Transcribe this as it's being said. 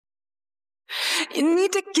You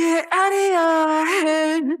need to get out of your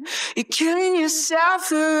head. You're killing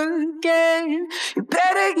yourself again. You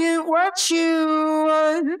better get what you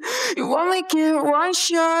want. You only get one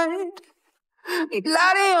shot. You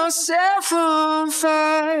light yourself on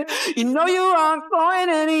fire. You know you aren't going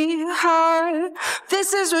any higher.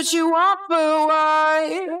 This is what you want, but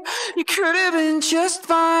why? You could have been just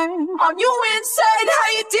fine. Are you insane? How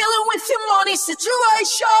you dealing with your money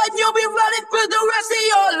situation? You'll be running for the rest of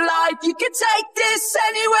your life. You can take this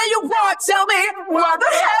anywhere you want. Tell me, why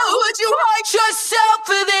the hell would you hurt yourself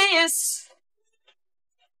for this?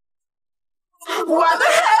 Why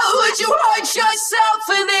the hell would you hurt yourself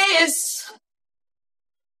for this?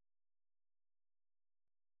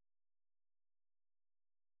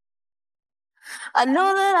 I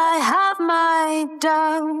know that I have my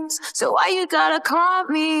doubts, so why you gotta call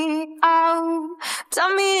me out?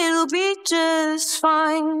 Tell me it'll be just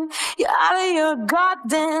fine. You're out of your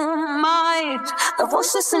goddamn mind. The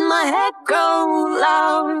voices in my head grow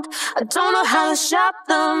loud. I don't know how to shut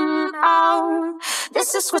them out.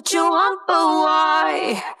 This is what you want, but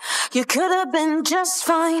why? You could have been just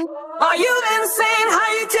fine. Are you insane? How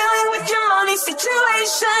you dealing with your money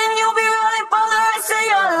situation? You'll be running for the rest of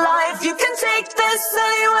your life. You can take this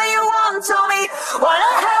anywhere you want. Tell me, why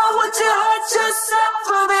the hell would you hurt yourself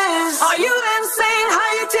for this? Are you insane? How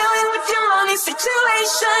you dealing with your money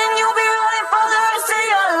situation? You'll be running for the rest of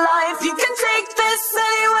your life. You can take this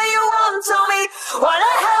anywhere you want. Tell me, why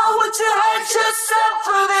the hell would you hurt yourself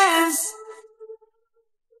for this?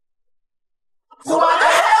 Why the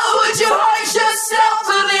hell would you hurt yourself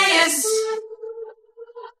for this?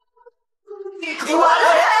 Why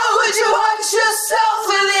the hell would you hurt yourself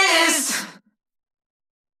for this?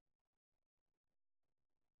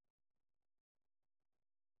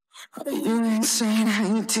 Are you insane? How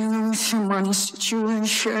you dealing with your money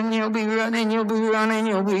situation? You'll be running, you'll be running,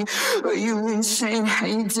 you'll be... Are you insane? How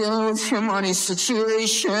you dealing with your money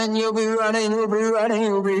situation? You'll be running, you'll be running,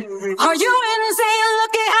 you'll be... Are you insane?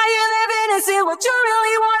 Look at how you're living and see what you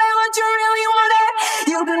really wanted, what you really wanted.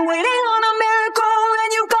 You've been waiting on a miracle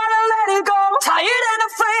and you gotta let it go. Tired and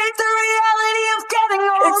afraid, the reality of getting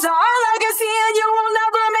old. It's our legacy and you will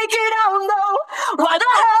never make it out, no. Why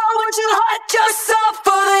the hell would you hurt yourself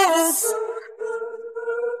for this?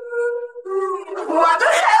 Why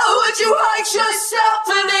the hell would you hurt yourself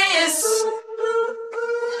for this?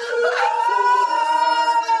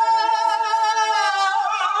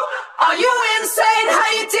 Are you insane? How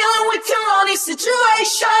you dealing with your money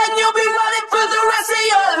situation? You'll be running for the rest of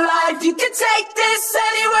your life. You can take this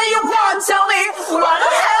anywhere you want. Tell